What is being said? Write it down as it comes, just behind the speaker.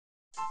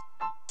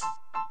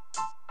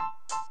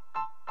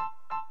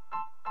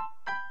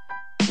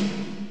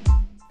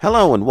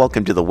Hello and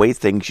welcome to The Way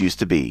Things Used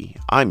to Be.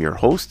 I'm your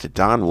host,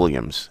 Don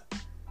Williams.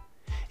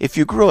 If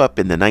you grew up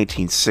in the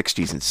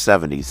 1960s and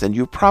 70s, then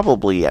you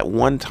probably at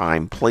one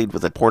time played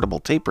with a portable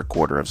tape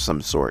recorder of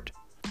some sort.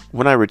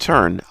 When I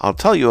return, I'll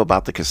tell you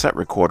about the cassette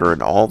recorder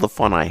and all the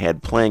fun I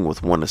had playing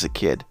with one as a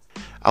kid.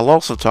 I'll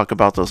also talk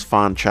about those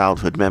fond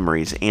childhood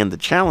memories and the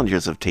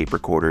challenges of tape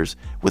recorders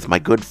with my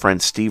good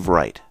friend Steve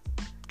Wright.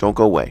 Don't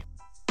go away.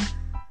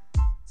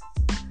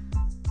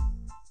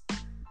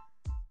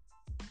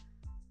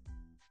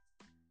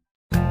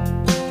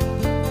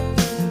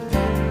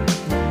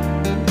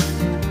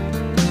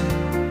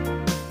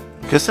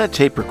 Cassette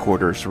tape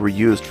recorders were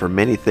used for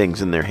many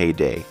things in their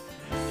heyday.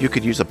 You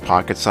could use a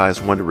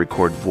pocket-sized one to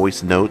record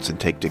voice notes and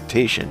take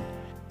dictation.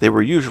 They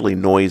were usually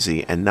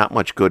noisy and not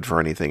much good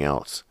for anything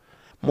else.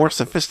 More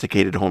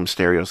sophisticated home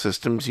stereo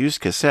systems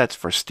used cassettes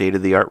for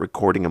state-of-the-art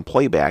recording and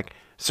playback,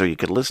 so you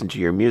could listen to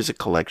your music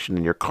collection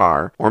in your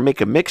car or make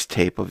a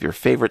mixtape of your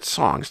favorite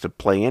songs to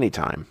play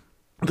anytime.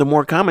 The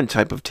more common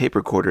type of tape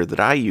recorder that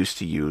I used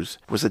to use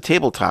was a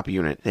tabletop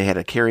unit. They had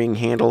a carrying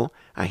handle,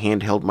 a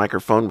handheld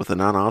microphone with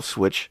an on-off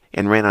switch,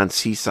 and ran on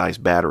C-size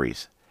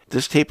batteries.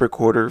 This tape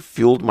recorder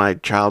fueled my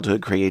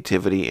childhood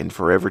creativity and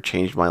forever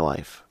changed my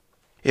life.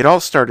 It all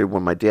started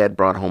when my dad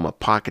brought home a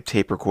pocket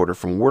tape recorder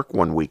from work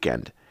one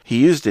weekend. He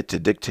used it to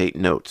dictate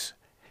notes.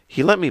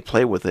 He let me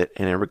play with it,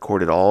 and I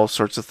recorded all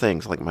sorts of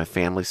things like my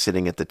family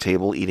sitting at the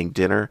table eating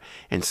dinner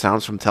and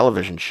sounds from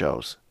television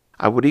shows.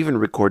 I would even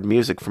record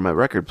music from a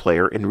record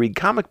player and read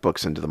comic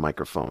books into the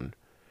microphone.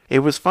 It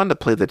was fun to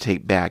play the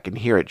tape back and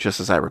hear it just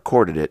as I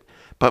recorded it,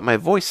 but my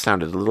voice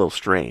sounded a little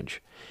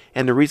strange.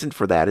 And the reason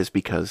for that is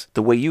because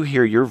the way you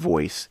hear your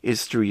voice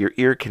is through your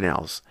ear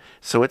canals,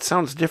 so it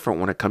sounds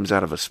different when it comes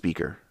out of a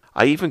speaker.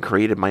 I even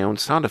created my own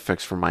sound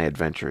effects for my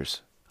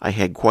adventures. I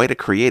had quite a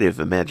creative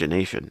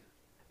imagination.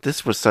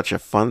 This was such a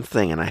fun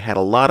thing, and I had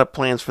a lot of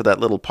plans for that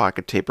little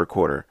pocket tape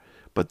recorder.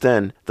 But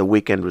then, the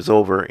weekend was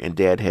over and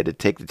Dad had to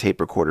take the tape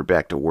recorder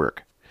back to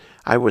work.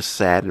 I was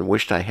sad and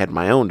wished I had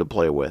my own to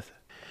play with.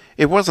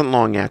 It wasn't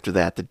long after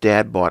that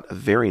Dad bought a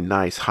very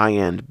nice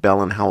high-end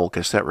Bell & Howell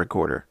cassette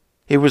recorder.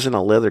 It was in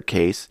a leather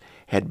case,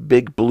 had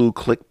big blue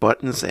click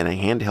buttons, and a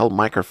handheld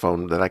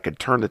microphone that I could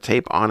turn the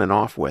tape on and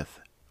off with.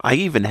 I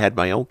even had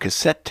my own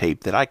cassette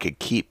tape that I could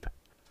keep.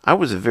 I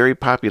was a very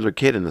popular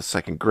kid in the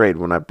second grade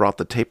when I brought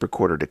the tape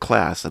recorder to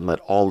class and let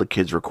all the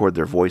kids record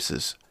their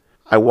voices.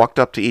 I walked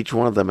up to each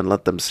one of them and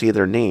let them see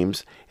their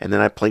names, and then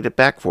I played it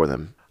back for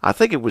them. I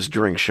think it was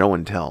during show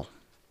and tell.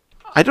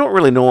 I don't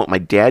really know what my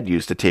dad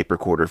used the tape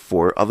recorder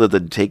for, other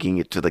than taking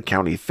it to the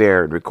county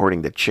fair and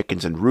recording the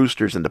chickens and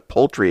roosters in the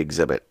poultry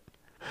exhibit.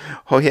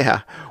 Oh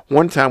yeah,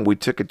 one time we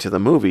took it to the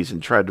movies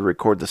and tried to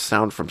record the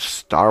sound from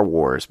Star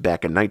Wars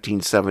back in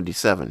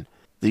 1977.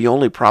 The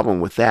only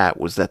problem with that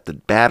was that the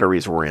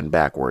batteries were in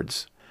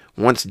backwards.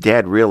 Once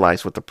Dad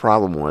realized what the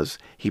problem was,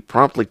 he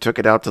promptly took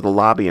it out to the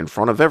lobby in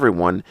front of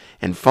everyone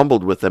and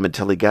fumbled with them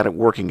until he got it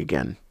working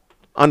again.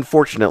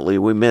 Unfortunately,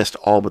 we missed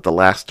all but the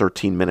last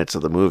 13 minutes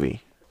of the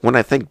movie. When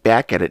I think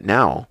back at it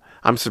now,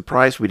 I'm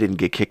surprised we didn't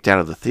get kicked out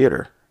of the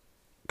theater.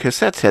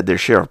 Cassettes had their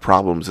share of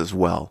problems as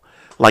well,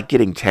 like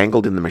getting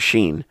tangled in the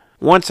machine.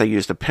 Once I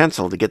used a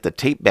pencil to get the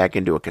tape back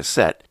into a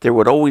cassette, there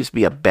would always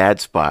be a bad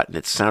spot and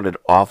it sounded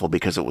awful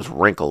because it was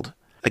wrinkled.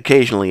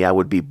 Occasionally, I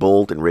would be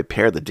bold and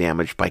repair the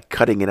damage by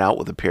cutting it out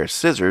with a pair of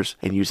scissors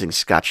and using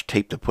Scotch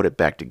tape to put it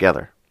back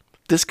together.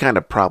 This kind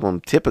of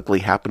problem typically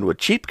happened with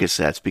cheap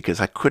cassettes because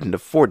I couldn't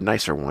afford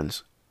nicer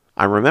ones.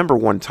 I remember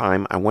one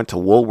time I went to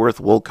Woolworth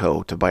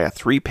Wilco to buy a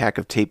 3-pack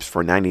of tapes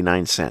for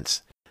 99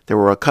 cents. There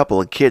were a couple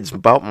of kids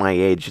about my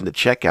age in the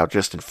checkout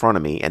just in front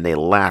of me, and they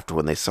laughed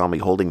when they saw me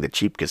holding the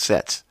cheap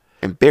cassettes.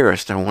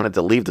 Embarrassed, I wanted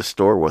to leave the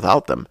store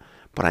without them,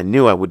 but I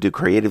knew I would do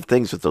creative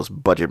things with those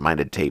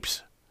budget-minded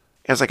tapes.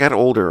 As I got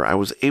older, I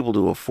was able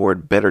to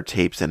afford better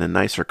tapes and a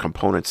nicer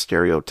component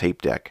stereo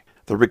tape deck.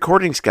 The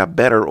recordings got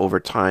better over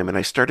time, and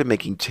I started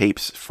making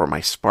tapes for my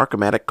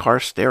Spark-O-Matic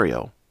car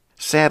stereo.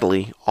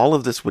 Sadly, all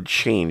of this would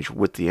change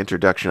with the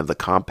introduction of the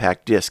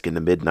compact disc in the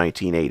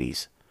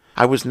mid-1980s.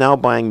 I was now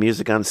buying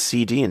music on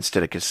CD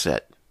instead of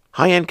cassette.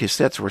 High-end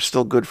cassettes were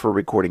still good for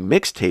recording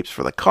mixtapes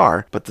for the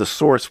car, but the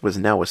source was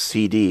now a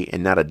CD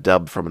and not a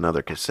dub from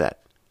another cassette.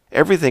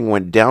 Everything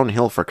went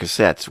downhill for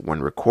cassettes when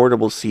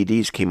recordable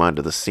CDs came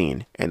onto the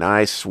scene, and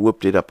I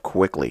swooped it up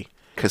quickly.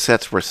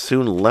 Cassettes were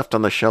soon left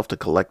on the shelf to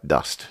collect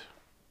dust.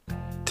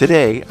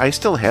 Today, I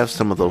still have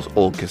some of those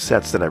old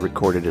cassettes that I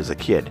recorded as a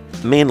kid,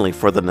 mainly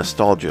for the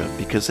nostalgia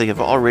because they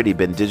have already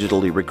been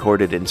digitally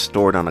recorded and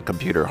stored on a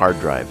computer hard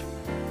drive.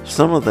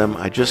 Some of them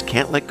I just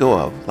can't let go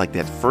of, like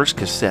that first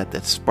cassette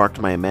that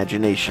sparked my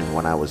imagination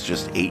when I was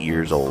just 8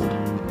 years old.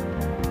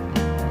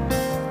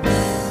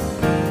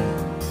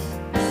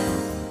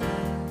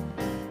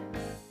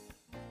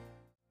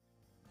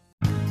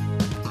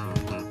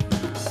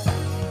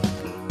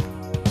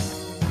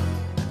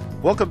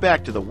 Welcome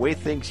back to The Way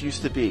Things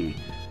Used to Be.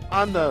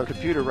 On the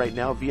computer right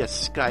now via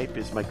Skype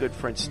is my good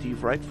friend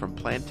Steve Wright from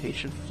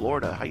Plantation,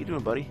 Florida. How you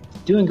doing, buddy?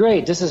 Doing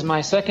great. This is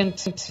my second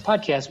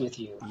podcast with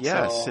you.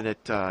 Yes, and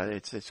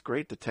it's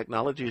great. The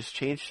technology has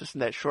changed just in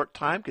that short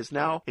time because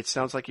now it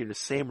sounds like you're in the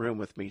same room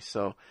with me.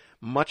 So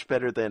much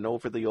better than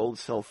over the old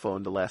cell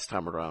phone the last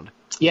time around.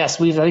 Yes,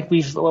 I think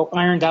we've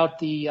ironed out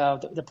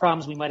the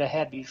problems we might have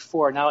had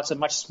before. Now it's a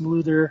much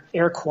smoother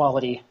air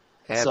quality.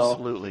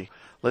 Absolutely.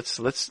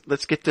 So,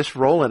 let's get this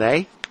rolling,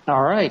 eh?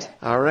 All right.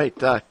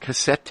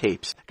 Cassette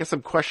tapes. Got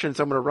some questions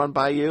I'm going to run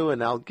by you,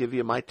 and I'll give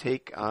you my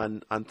take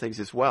on things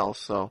as well.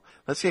 So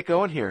let's get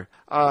going here.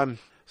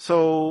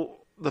 So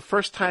the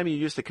first time you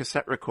used a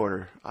cassette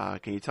recorder,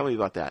 can you tell me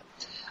about that?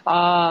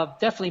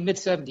 Definitely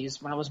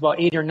mid-'70s when I was about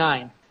 8 or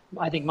 9.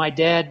 I think my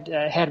dad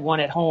had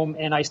one at home,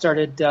 and I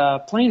started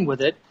playing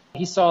with it.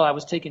 He saw I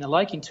was taking a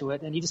liking to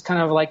it, and he just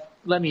kind of like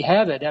let me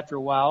have it after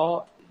a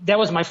while. That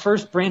was my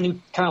first brand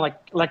new kind of like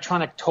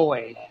electronic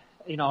toy.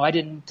 You know, I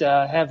didn't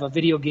have a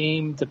video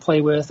game to play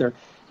with or,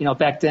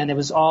 back then it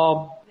was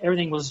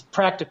everything was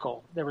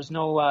practical. There was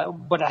no,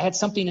 but I had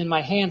something in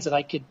my hands that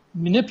I could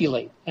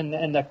manipulate. And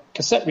the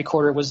cassette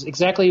recorder was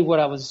exactly what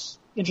I was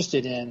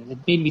interested in. It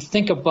made me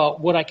think about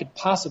what I could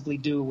possibly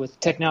do with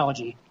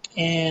technology.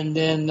 And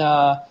then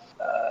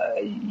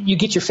you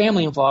get your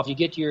family involved, you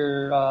get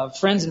your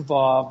friends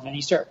involved, and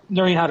you start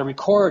learning how to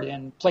record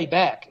and play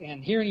back.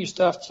 And hearing your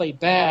stuff play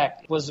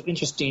back was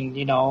interesting,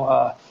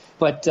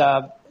 but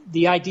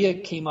the idea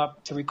came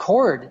up to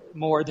record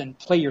more than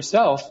play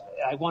yourself.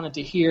 I wanted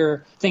to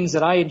hear things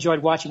that I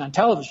enjoyed watching on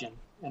television.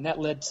 And that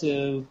led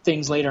to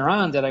things later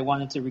on that I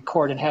wanted to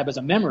record and have as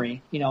a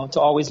memory, to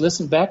always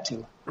listen back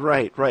to.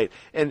 Right.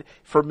 And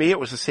for me, it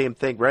was the same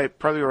thing, right?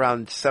 Probably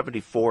around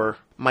 74.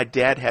 My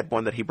dad had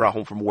one that he brought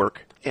home from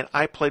work, and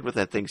I played with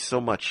that thing so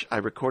much. I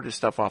recorded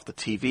stuff off the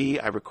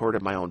TV. I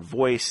recorded my own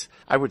voice.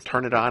 I would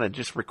turn it on and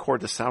just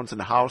record the sounds in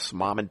the house,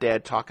 mom and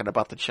dad talking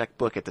about the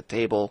checkbook at the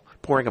table,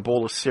 pouring a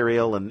bowl of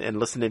cereal and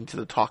listening to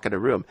the talk in the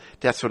room.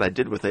 That's what I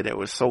did with it. It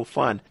was so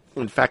fun.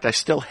 In fact, I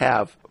still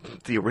have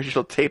the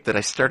original tape that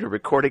I started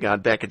recording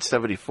on back in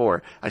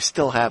 74. I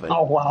still have it.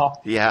 Oh,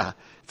 wow. Yeah,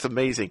 it's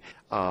amazing.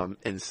 And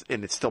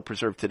it's still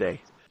preserved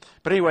today.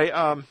 But anyway,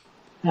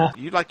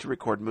 you'd like to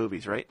record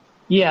movies, right?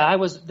 Yeah, I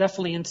was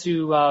definitely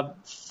into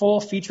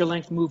full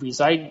feature-length movies.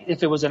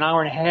 If it was an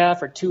hour and a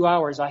half or 2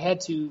 hours, I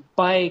had to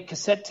buy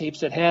cassette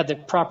tapes that had the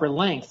proper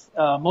length.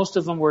 Most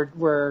of them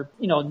were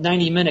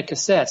 90-minute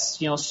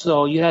cassettes,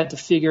 so you had to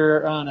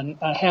figure on an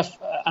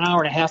hour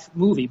and a half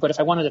movie. But if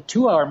I wanted a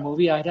 2-hour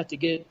movie, I'd have to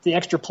get the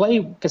extra play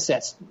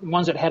cassettes,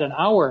 ones that had an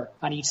hour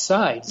on each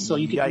side, so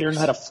you could learn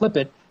how to flip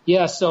it.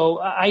 Yeah, so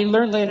I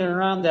learned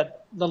later on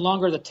that the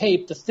longer the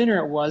tape, the thinner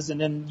it was, and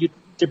then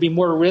there'd be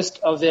more risk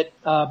of it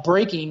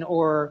breaking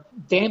or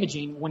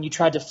damaging when you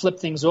tried to flip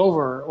things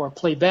over or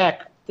play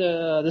back.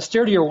 The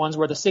sturdier ones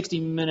were the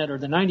 60-minute or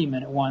the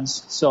 90-minute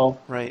ones. So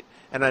right,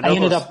 and I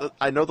know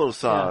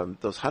those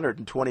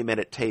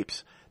 120-minute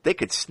tapes. They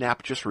could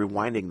snap just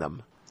rewinding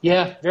them.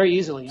 Yeah, very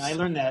easily. I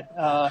learned that.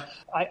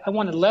 I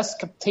wanted less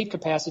tape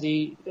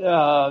capacity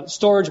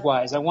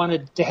storage-wise. I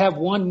wanted to have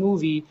one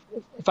movie,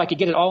 if I could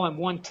get it all on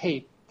one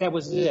tape. That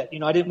was it.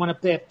 I didn't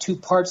want to have two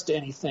parts to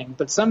anything.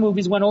 But some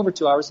movies went over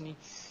 2 hours, and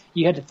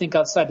you had to think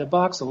outside the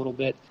box a little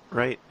bit.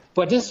 Right.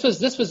 But this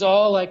was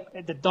all like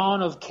at the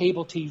dawn of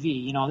cable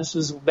TV. This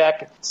was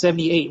back at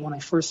 78 when I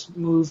first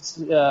moved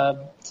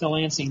to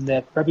Lansing.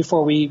 That right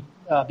before we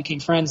became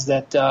friends.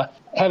 That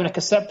having a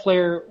cassette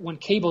player when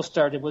cable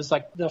started was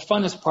like the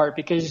funnest part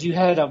because you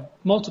had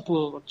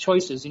multiple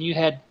choices and you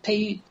had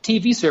pay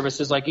TV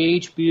services like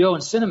HBO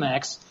and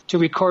Cinemax to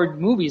record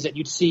movies that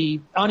you'd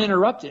see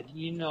uninterrupted.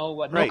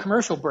 No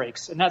commercial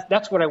breaks, and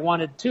that's what I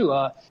wanted too.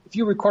 If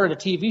you recorded a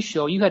TV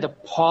show, you had to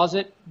pause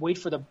it, wait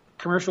for the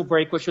commercial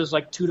break, which was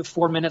like 2 to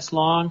 4 minutes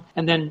long,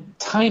 and then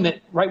time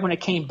it right when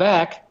it came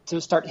back to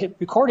hit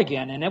record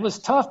again. And it was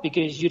tough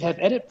because you'd have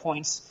edit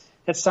points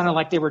that sounded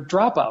like they were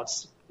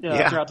dropouts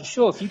throughout the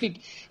show.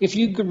 If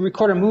you could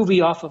record a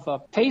movie off of a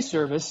pay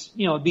service,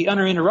 it'd be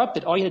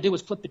uninterrupted. All you had to do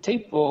was flip the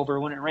tape over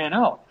when it ran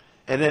out.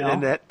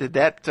 And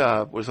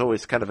that was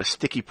always kind of a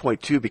sticky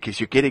point too, because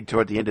you're getting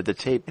toward the end of the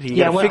tape. And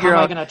how am I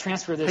going to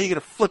transfer this? How are you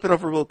going to flip it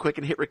over real quick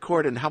and hit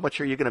record, and how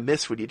much are you going to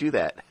miss when you do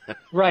that?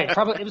 Right.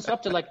 Probably it was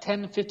up to like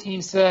 10,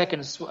 15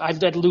 seconds.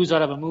 I'd lose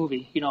out of a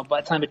movie.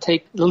 By the time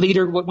the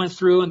leader went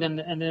through, and then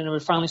it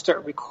would finally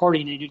start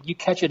recording, and you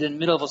catch it in the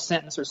middle of a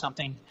sentence or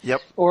something.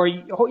 Yep. Or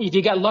if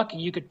you got lucky,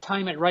 you could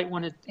time it right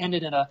when it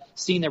ended in a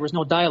scene there was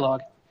no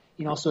dialogue.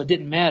 So it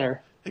didn't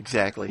matter.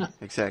 Exactly.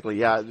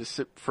 Yeah,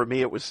 for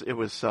me it was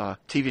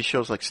TV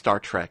shows like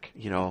Star Trek.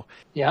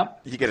 Yeah.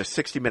 You get a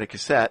 60-minute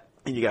cassette,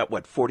 and you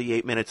got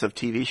 48 minutes of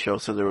TV show,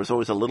 so there was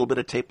always a little bit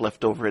of tape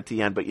left over at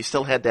the end, but you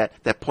still had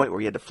that point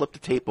where you had to flip the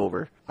tape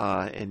over,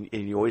 and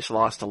you always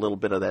lost a little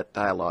bit of that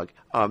dialogue.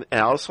 And I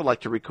also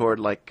like to record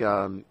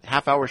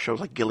half-hour shows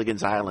like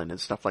Gilligan's Island and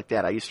stuff like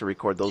that. I used to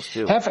record those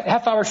too.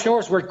 Half-hour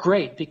shows were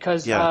great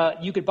because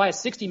you could buy a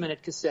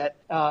 60-minute cassette,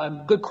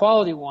 a good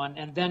quality one,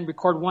 and then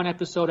record one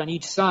episode on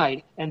each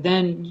side, and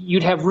then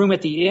you'd have room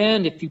at the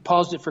end if you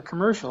paused it for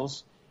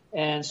commercials.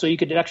 And so you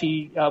could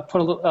actually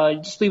put a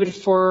little, just leave it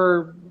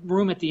for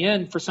room at the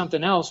end for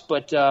something else.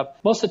 But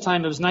most of the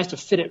time, it was nice to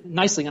fit it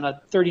nicely on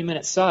a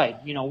 30-minute side,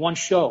 one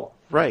show.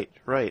 Right,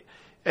 right.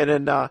 And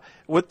then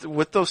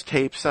with those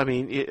tapes, I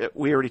mean,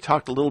 we already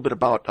talked a little bit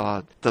about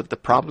the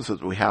problems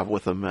that we have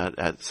with them.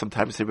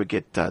 Sometimes they would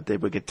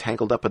get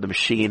tangled up in the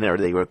machine, or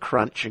they would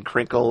crunch and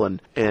crinkle,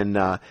 and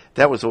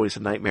that was always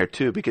a nightmare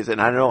too.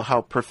 And I know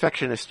how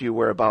perfectionist you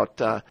were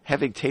about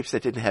having tapes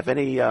that didn't have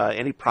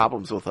any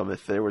problems with them.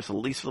 If there was the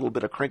least little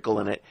bit of crinkle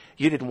in it,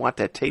 you didn't want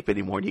that tape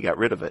anymore, and you got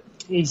rid of it.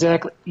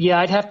 Exactly. Yeah,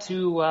 I'd have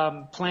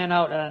to plan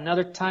out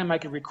another time I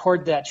could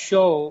record that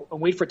show and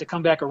wait for it to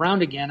come back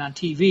around again on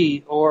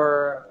TV,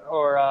 or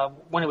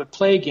when it would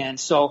play again.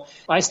 So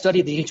I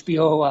studied the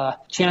HBO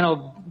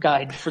channel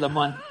guide for the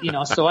month,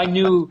 so I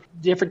knew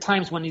different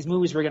times when these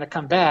movies were going to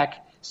come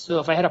back. So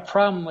if I had a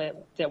problem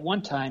at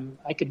one time,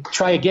 I could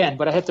try again,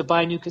 but I had to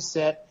buy a new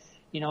cassette,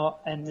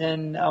 and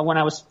then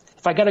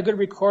if I got a good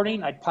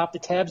recording, I'd pop the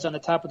tabs on the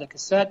top of the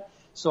cassette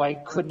so I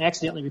couldn't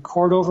accidentally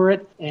record over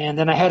it. And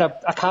then I had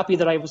a copy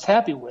that I was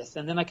happy with,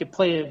 and then I could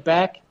play it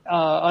back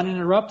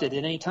uninterrupted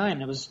at any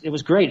time. It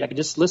was great. I could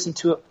just listen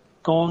to it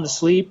going to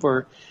sleep,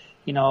 or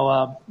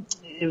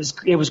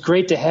it was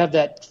great to have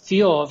that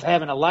feel of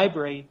having a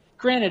library.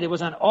 Granted, it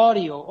was on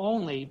audio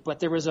only, but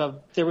there was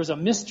a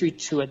mystery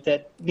to it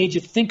that made you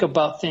think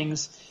about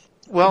things,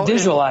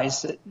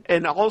 visualize it.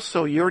 And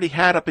also, you already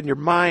had up in your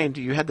mind,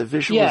 you had the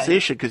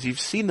visualization because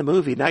you've seen the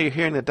movie. Now you're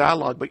hearing the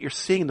dialogue, but you're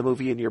seeing the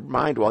movie in your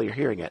mind while you're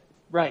hearing it.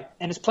 Right,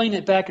 and it's playing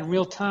it back in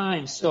real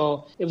time,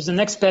 so it was the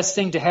next best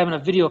thing to having a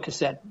video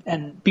cassette.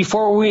 And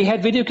before we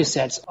had video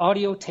cassettes,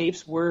 audio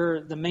tapes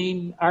were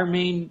our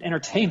main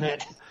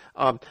entertainment.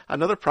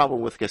 Another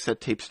problem with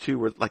cassette tapes, too,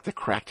 were like the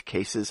cracked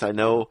cases. I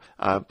know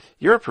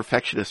you're a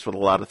perfectionist with a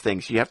lot of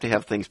things. You have to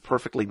have things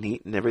perfectly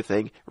neat and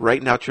everything.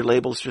 Writing out your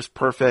labels just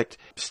perfect.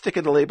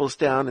 Sticking the labels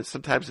down, and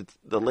sometimes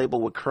the label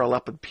would curl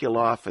up and peel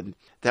off, and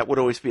that would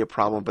always be a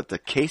problem. But the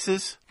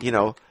cases,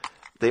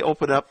 they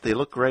open up, they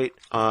look great,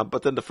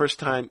 but then the first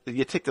time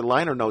you take the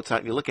liner notes out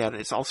and you look at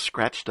it, it's all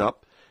scratched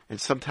up, and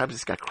sometimes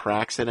it's got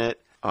cracks in it.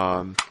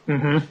 And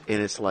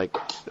it's like,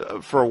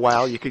 for a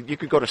while, you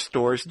could go to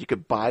stores and you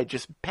could buy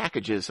just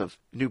packages of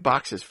new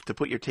boxes to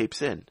put your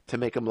tapes in to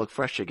make them look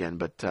fresh again.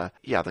 But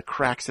the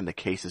cracks in the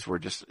cases were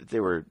they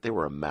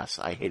were a mess.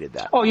 I hated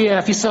that. Oh yeah,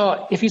 if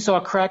you saw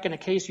a crack in a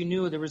case, you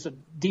knew there was a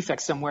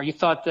defect somewhere. You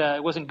thought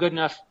it wasn't good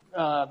enough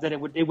that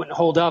it wouldn't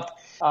hold up.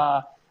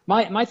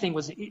 My thing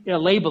was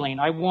labeling.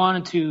 I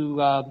wanted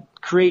to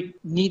create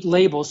neat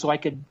labels so I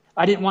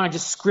didn't want to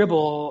just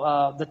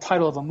scribble the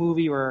title of a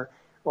movie or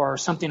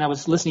something I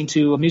was listening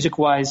to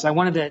music-wise.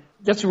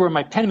 That's where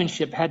my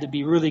penmanship had to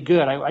be really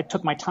good. I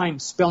took my time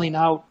spelling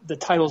out the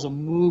titles of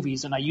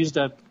movies, and I used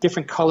a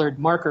different colored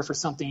marker for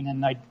something,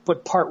 and I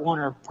put part 1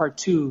 or part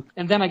 2.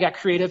 And then I got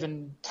creative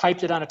and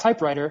typed it on a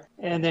typewriter,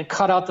 and then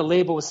cut out the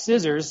label with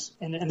scissors,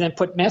 and then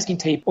put masking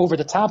tape over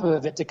the top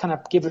of it to kind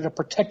of give it a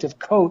protective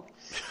coat.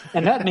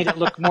 And that made it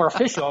look more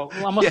official,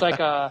 almost like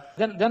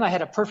then I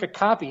had a perfect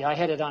copy. I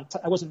had it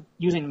I wasn't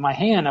using my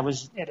hand. It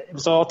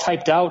was all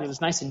typed out. It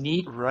was nice and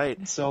neat.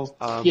 Right. So,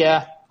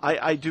 yeah.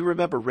 I do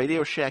remember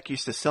Radio Shack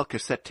used to sell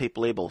cassette tape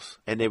labels,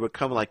 and they would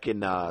come like in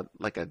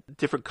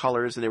different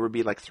colors, and there would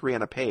be like 3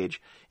 on a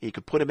page. And you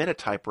could put them in a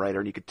typewriter,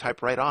 and you could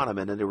type right on them,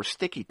 and then there were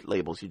sticky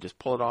labels. You just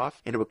pull it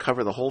off, and it would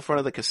cover the whole front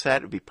of the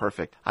cassette. It would be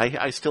perfect.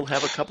 I still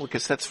have a couple of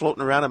cassettes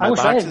floating around in my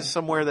boxes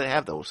somewhere that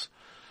have those.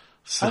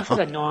 So, I should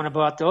have known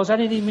about those. I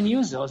didn't even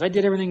use those. I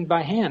did everything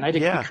by hand. I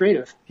didn't be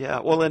creative. Yeah.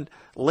 Well, then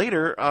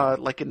later,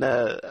 like in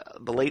the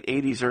late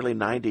 80s, early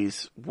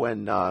 90s,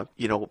 when,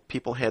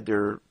 people had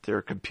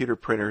their computer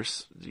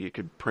printers, you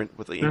could print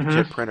with the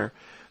inkjet printer.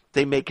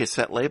 They made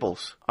cassette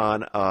labels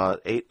on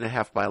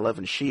 8.5 by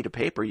 11 sheet of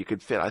paper. You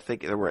could fit, I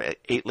think there were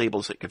 8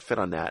 labels that could fit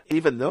on that.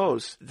 Even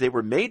those, they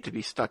were made to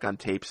be stuck on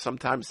tape.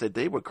 Sometimes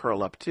they would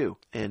curl up too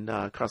and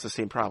cause the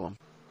same problem.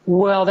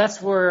 Well,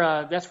 that's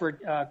where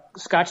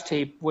Scotch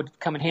tape would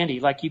come in handy.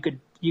 Like you could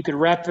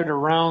wrap it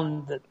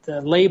around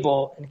the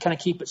label and kind of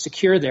keep it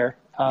secure there.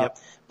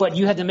 But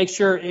you had to make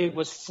sure it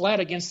was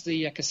flat against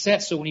the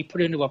cassette, so when you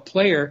put it into a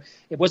player,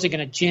 it wasn't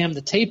going to jam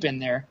the tape in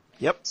there.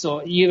 Yep.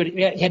 So you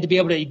had to be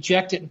able to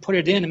eject it and put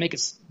it in and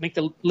make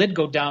the lid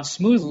go down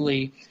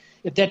smoothly.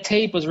 If that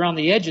tape was around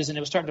the edges and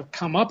it was starting to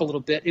come up a little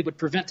bit, it would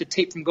prevent the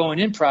tape from going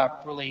in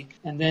properly.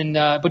 And then,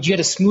 but you had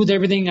to smooth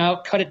everything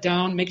out, cut it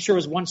down, make sure it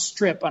was one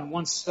strip on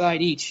one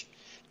side each.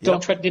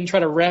 Didn't try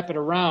to wrap it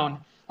around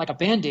like a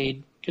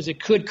Band-Aid, because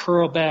it could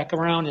curl back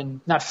around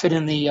and not fit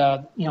in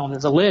the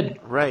lid.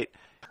 Right.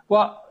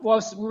 Well,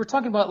 we were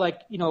talking about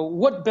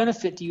what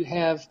benefit do you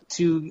have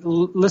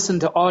to listen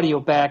to audio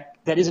back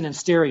that isn't in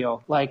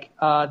stereo. Like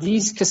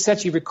these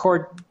cassettes you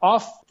record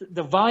off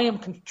the volume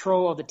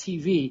control of the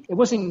TV. It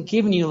wasn't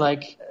giving you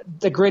like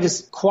the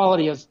greatest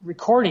quality of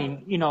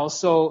recording,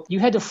 so you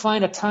had to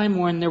find a time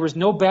when there was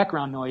no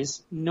background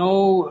noise,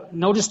 no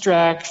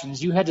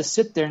distractions. You had to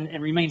sit there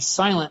and remain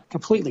silent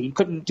completely. You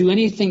couldn't do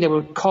anything that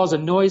would cause a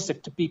noise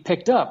to be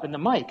picked up in the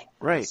mic.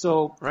 Right.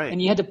 And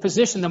you had to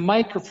position the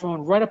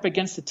microphone right up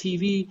against the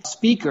TV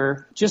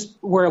speaker, just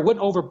where it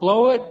wouldn't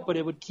overblow it, but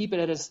it would keep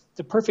it at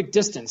the perfect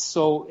distance,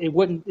 so it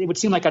would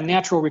seem like a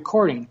natural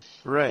recording.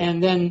 Right.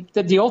 And then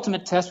the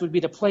ultimate test would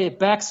be to play it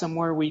back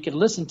somewhere where you could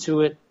listen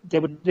to it. They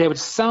would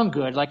sound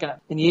good. Like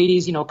in the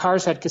 80s,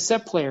 cars had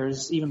cassette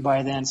players even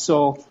by then.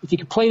 So if you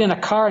could play it in a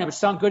car and it would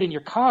sound good in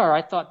your car,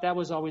 I thought that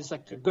was always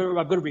like a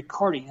good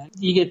recording.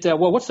 You get,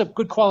 what's a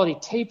good quality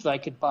tape that I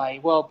could buy?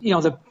 Well,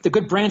 the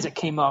good brands that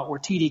came out were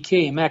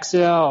TDK,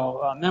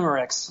 Maxell,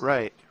 Memorex.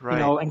 Right.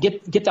 And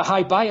get the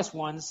high bias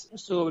ones,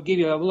 so it would give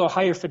you a little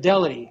higher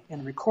fidelity in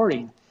the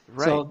recording.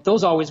 Right. So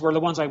those always were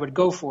the ones I would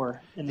go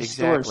for in the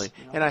stores.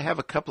 Exactly. And I have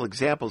a couple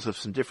examples of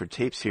some different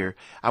tapes here.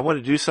 I want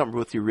to do something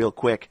with you real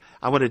quick.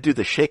 I want to do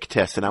the shake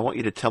test, and I want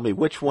you to tell me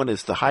which one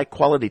is the high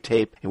quality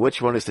tape and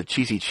which one is the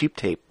cheesy cheap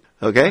tape.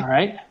 Okay?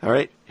 All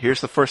right. Here's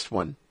the first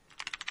one.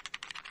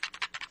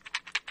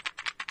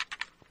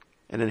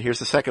 And then here's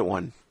the second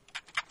one.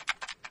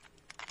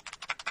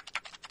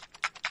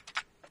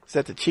 Is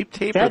that the cheap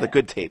tape or the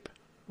good tape?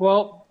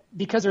 Well,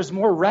 because there's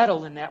more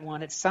rattle in that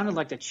one, it sounded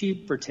like the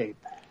cheaper tape.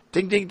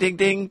 Ding, ding, ding,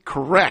 ding.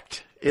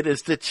 Correct. It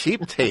is the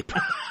cheap tape.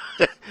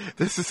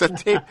 This is a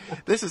tape.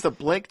 This is a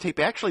blank tape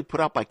actually put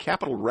out by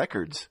Capitol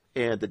Records.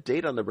 And the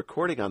date on the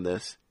recording on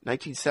this,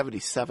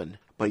 1977.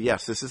 But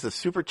yes, this is a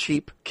super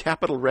cheap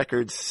Capitol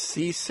Records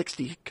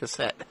C60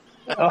 cassette.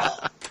 Oh.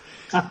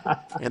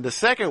 And the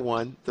second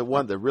one, the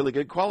really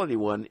good quality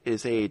one,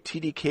 is a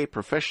TDK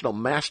Professional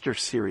Master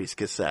Series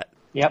cassette.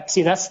 Yep.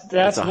 See, that's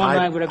one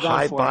I would have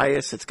gone for. High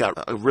bias. It's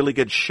got a really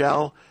good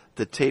shell.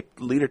 The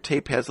leader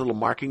tape has little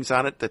markings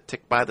on it that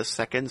tick by the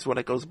seconds when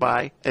it goes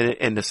by.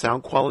 And the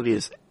sound quality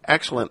is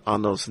excellent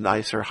on those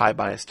nicer high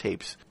bias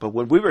tapes. But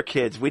when we were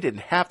kids, we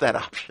didn't have that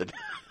option.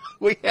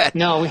 We had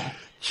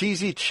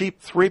cheesy,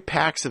 cheap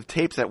 3-packs of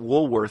tapes at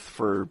Woolworth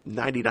for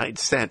 99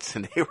 cents,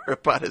 and they were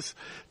about as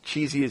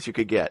cheesy as you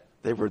could get.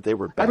 They were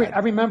bad. I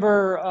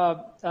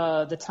remember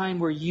the time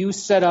where you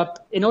set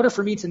up, in order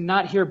for me to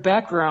not hear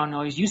background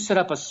noise, you set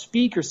up a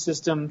speaker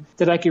system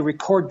that I could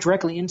record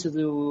directly into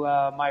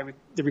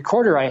the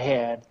recorder I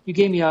had. You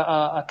gave me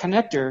a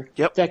connector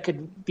that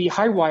could be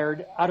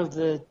high-wired out of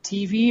the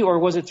TV, or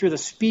was it through the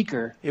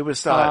speaker? It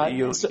was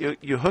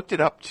you hooked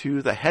it up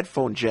to the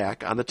headphone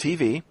jack on the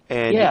TV,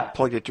 and you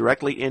plugged it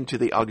directly into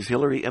the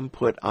auxiliary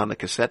input on the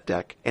cassette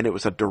deck, and it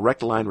was a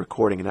direct line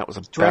recording, and that was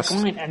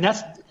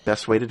the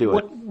best way to do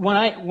it.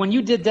 When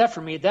you did that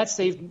for me, that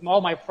saved all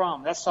my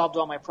problems. That solved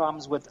all my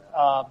problems with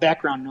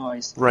background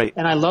noise. Right.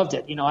 And I loved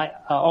it.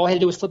 All I had to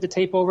do was flip the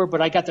tape over,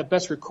 but I got the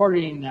best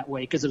recording that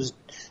way because it was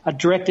a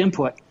direct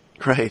input.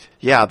 Right.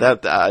 Yeah,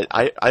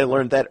 I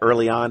learned that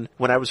early on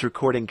when I was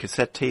recording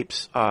cassette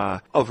tapes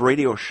of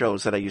radio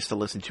shows that I used to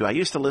listen to. I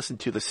used to listen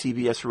to the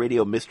CBS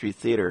Radio Mystery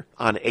Theater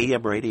on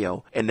AM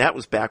radio, and that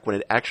was back when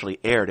it actually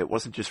aired. It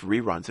wasn't just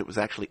reruns. It was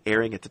actually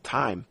airing at the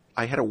time.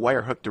 I had a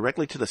wire hooked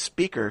directly to the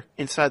speaker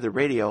inside the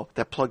radio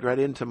that plugged right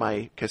into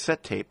my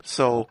cassette tape.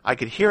 So I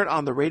could hear it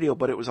on the radio,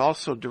 but it was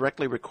also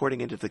directly recording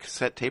into the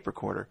cassette tape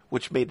recorder,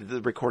 which made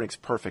the recordings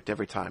perfect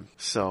every time.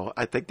 So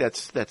I think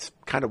that's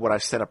kind of what I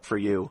set up for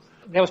you.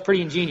 That was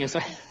pretty ingenious.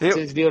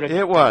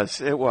 It was.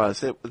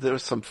 There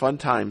was some fun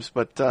times.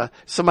 But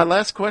so my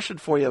last question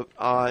for you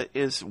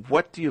is,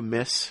 what do you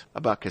miss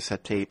about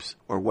cassette tapes,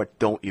 or what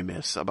don't you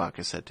miss about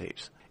cassette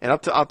tapes? And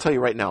I'll tell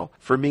you right now,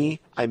 for me,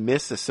 I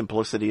miss the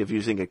simplicity of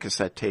using a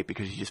cassette tape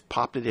because you just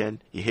popped it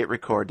in, you hit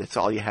record, that's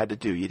all you had to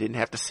do. You didn't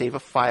have to save a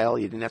file,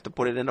 you didn't have to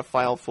put it in a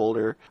file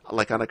folder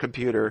like on a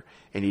computer,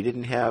 and you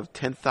didn't have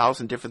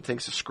 10,000 different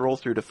things to scroll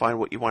through to find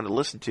what you wanted to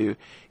listen to.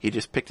 You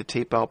just picked the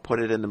tape out,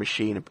 put it in the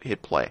machine, and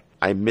hit play.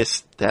 I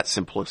miss that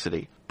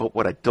simplicity. But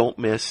what I don't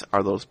miss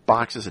are those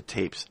boxes of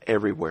tapes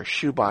everywhere,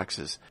 shoe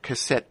boxes,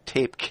 cassette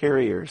tape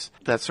carriers,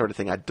 that sort of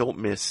thing. I don't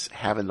miss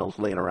having those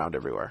laying around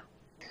everywhere.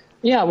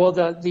 Yeah, well,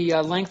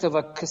 the length of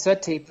a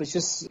cassette tape was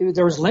just,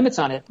 there was limits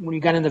on it. When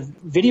you got into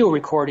video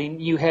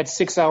recording, you had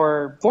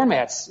 6-hour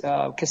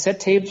formats. Cassette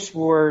tapes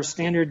were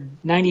standard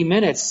 90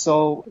 minutes,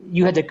 so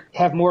you had to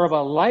have more of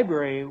a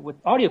library with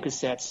audio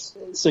cassettes.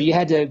 So you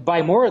had to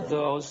buy more of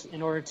those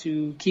in order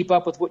to keep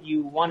up with what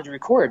you wanted to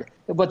record.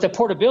 But the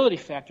portability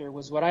factor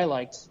was what I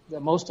liked the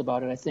most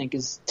about it, I think,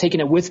 is taking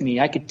it with me.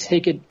 I could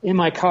take it in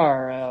my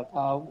car,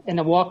 in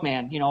a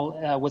Walkman,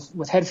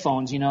 with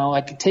headphones,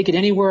 I could take it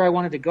anywhere I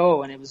wanted to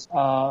go. And it was,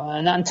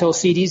 and not until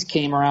CDs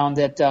came around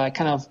that I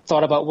kind of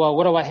thought about, well,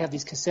 what do I have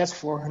these cassettes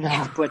for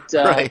now? But,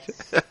 right.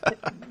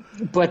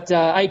 But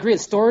I agree.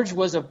 Storage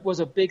was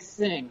a big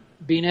thing.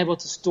 being able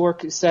to store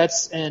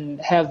cassettes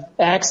and have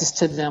access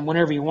to them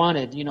whenever you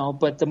wanted,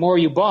 but the more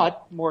you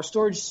bought, more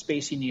storage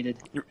space you needed.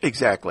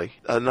 Exactly.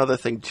 Another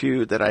thing,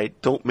 too, that I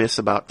don't miss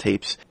about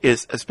tapes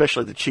is,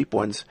 especially the cheap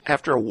ones,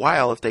 after a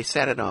while, if they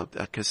sat in a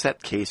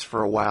cassette case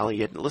for a while and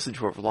you hadn't listened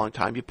to it for a long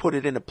time, you put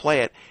it in to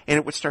play it, and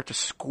it would start to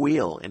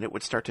squeal and it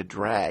would start to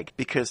drag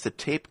because the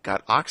tape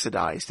got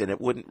oxidized and it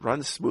wouldn't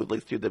run smoothly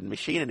through the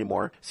machine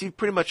anymore. So you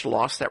pretty much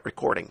lost that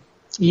recording.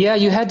 Yeah,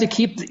 you had to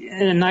keep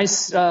in a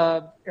nice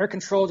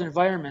air-controlled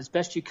environment as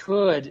best you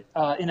could,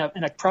 in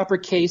a proper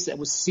case that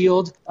was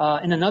sealed,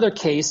 in another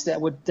case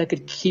that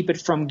could keep it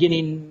from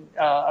getting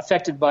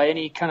affected by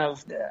any kind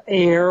of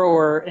air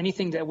or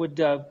anything that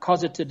would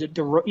cause it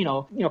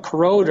to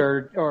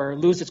corrode or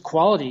lose its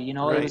quality.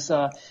 Right. It was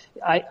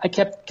I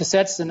kept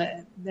cassettes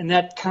in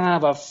that kind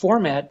of a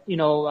format.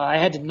 I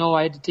had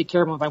to take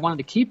care of them if I wanted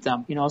to keep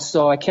them.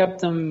 So I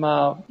kept them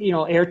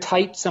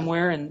airtight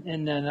somewhere,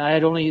 and then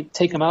I'd only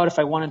take them out if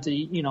I wanted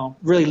to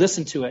really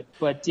listen to it.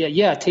 But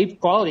yeah, tape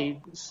quality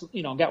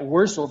got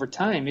worse over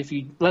time if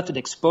you left it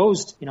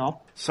exposed.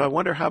 So I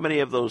wonder how many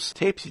of those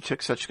tapes you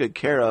took such good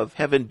care of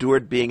have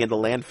endured being in the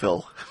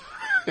landfill.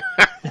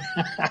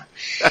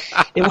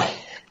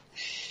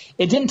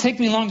 It didn't take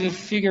me long to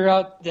figure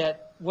out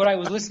that what I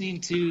was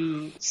listening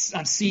to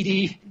on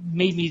CD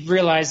made me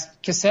realize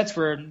cassettes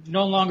were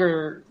no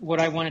longer what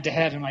I wanted to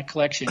have in my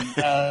collection.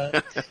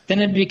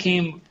 Then it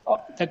became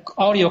the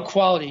audio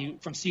quality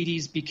from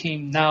CDs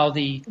became now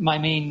my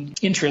main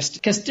interest,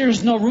 because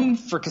there's no room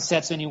for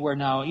cassettes anywhere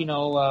now.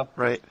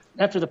 Right.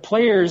 After the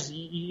players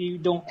you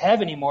don't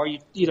have anymore, you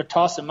either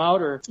toss them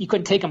out or you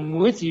couldn't take them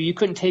with you. You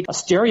couldn't take a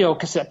stereo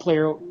cassette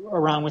player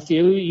around with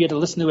you. You had to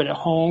listen to it at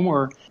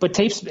home. But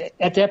tapes,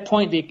 at that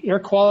point, the air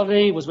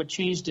quality was what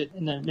changed it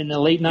in the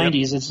late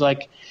 90s. It's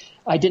like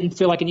I didn't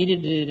feel like I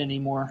needed it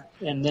anymore.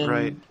 And then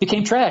it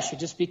became trash. It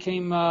just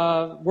became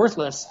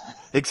worthless.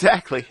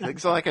 Exactly.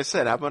 So like I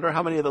said, I wonder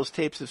how many of those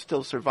tapes have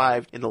still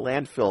survived in the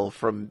landfill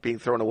from being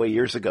thrown away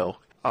years ago.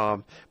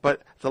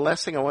 But the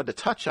last thing I wanted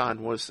to touch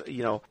on was,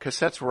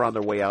 cassettes were on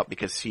their way out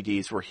because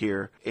CDs were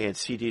here and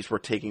CDs were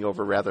taking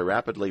over rather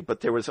rapidly.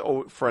 But there was,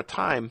 for a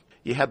time,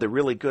 you had the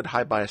really good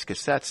high bias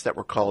cassettes that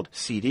were called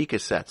CD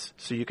cassettes.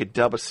 So you could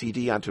dub a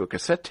CD onto a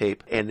cassette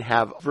tape and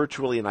have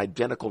virtually an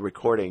identical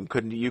recording.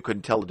 You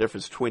couldn't tell the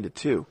difference between the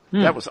two.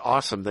 That was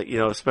awesome that,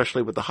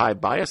 especially with the high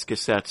bias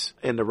cassettes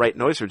and the right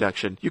noise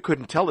reduction, you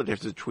couldn't tell the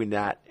difference between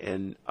that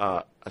and,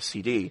 a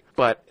CD,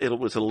 but it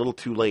was a little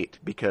too late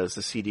because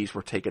the CDs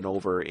were taken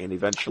over and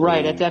eventually...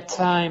 Right, at that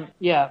time,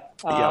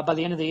 by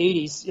the end of the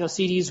 80s,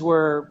 CDs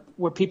were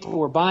where people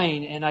were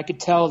buying, and I could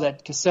tell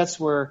that cassettes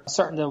were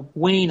starting to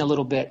wane a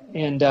little bit,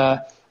 and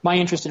my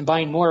interest in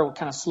buying more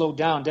kind of slowed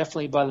down,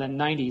 definitely by the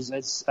 90s.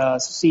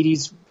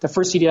 CDs, the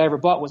first CD I ever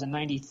bought was in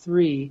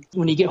 93.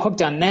 When you get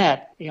hooked on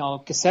that,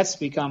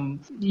 cassettes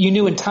you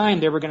knew in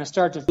time they were going to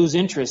start to lose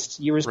interest.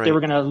 They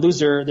were going to lose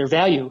their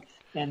value.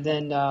 And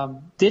then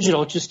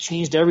digital just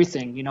changed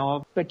everything,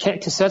 But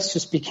cassettes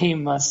just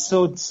became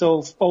so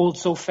old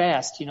so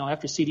fast,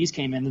 after CDs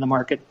came into the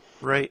market.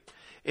 Right.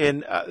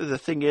 And the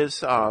thing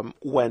is,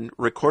 when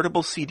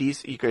recordable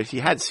CDs,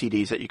 you had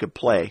CDs that you could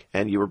play,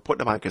 and you were putting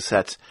them on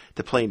cassettes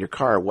to play in your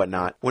car or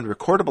whatnot. When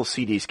recordable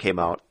CDs came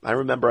out, I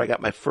remember I got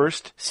my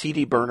first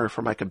CD burner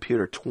for my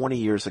computer 20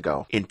 years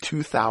ago, in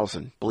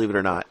 2000, believe it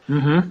or not.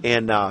 Mm-hmm.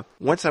 And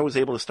once I was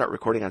able to start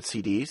recording on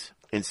CDs,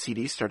 and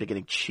CDs started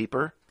getting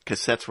cheaper,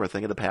 cassettes were a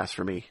thing of the past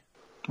for me.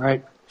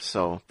 Right.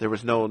 So there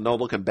was no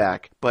looking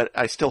back. But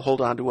I still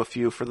hold on to a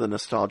few for the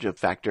nostalgia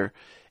factor.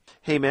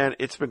 Hey, man,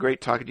 it's been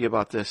great talking to you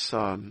about this.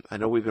 I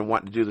know we've been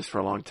wanting to do this for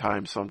a long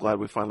time, so I'm glad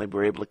we finally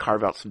were able to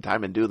carve out some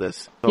time and do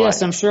this. So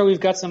yes, I'm sure we've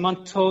got some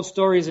untold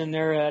stories in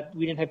there that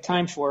we didn't have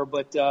time for,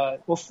 but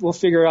we'll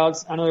figure out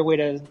another way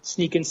to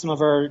sneak in some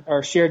of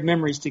our shared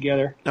memories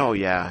together. Oh,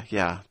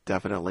 yeah,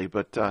 definitely.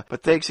 But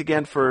thanks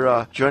again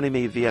for joining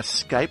me via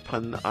Skype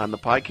on the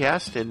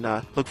podcast, and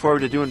look forward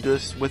to doing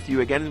this with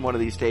you again one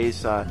of these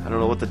days. I don't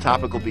know what the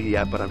topic will be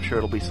yet, but I'm sure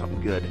it'll be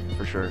something good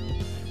for sure.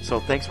 So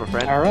thanks, my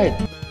friend. All right.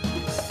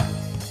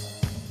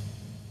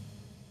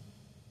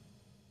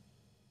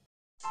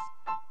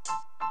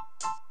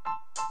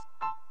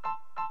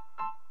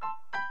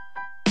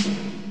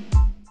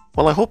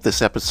 Well, I hope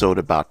this episode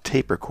about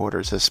tape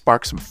recorders has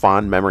sparked some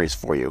fond memories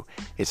for you.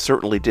 It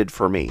certainly did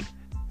for me.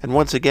 And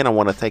once again, I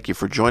want to thank you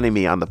for joining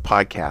me on the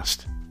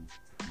podcast.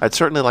 I'd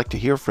certainly like to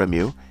hear from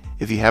you.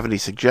 If you have any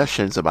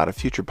suggestions about a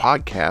future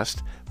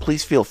podcast,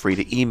 please feel free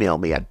to email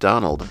me at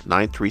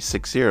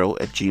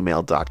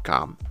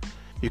donald9360@gmail.com.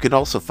 You can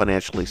also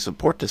financially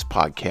support this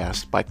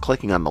podcast by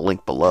clicking on the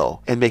link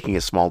below and making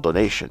a small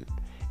donation.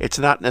 It's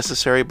not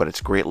necessary, but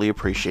it's greatly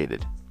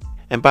appreciated.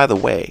 And by the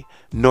way,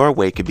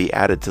 Norway could be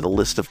added to the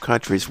list of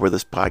countries where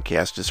this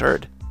podcast is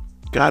heard.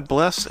 God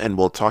bless, and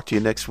we'll talk to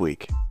you next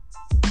week.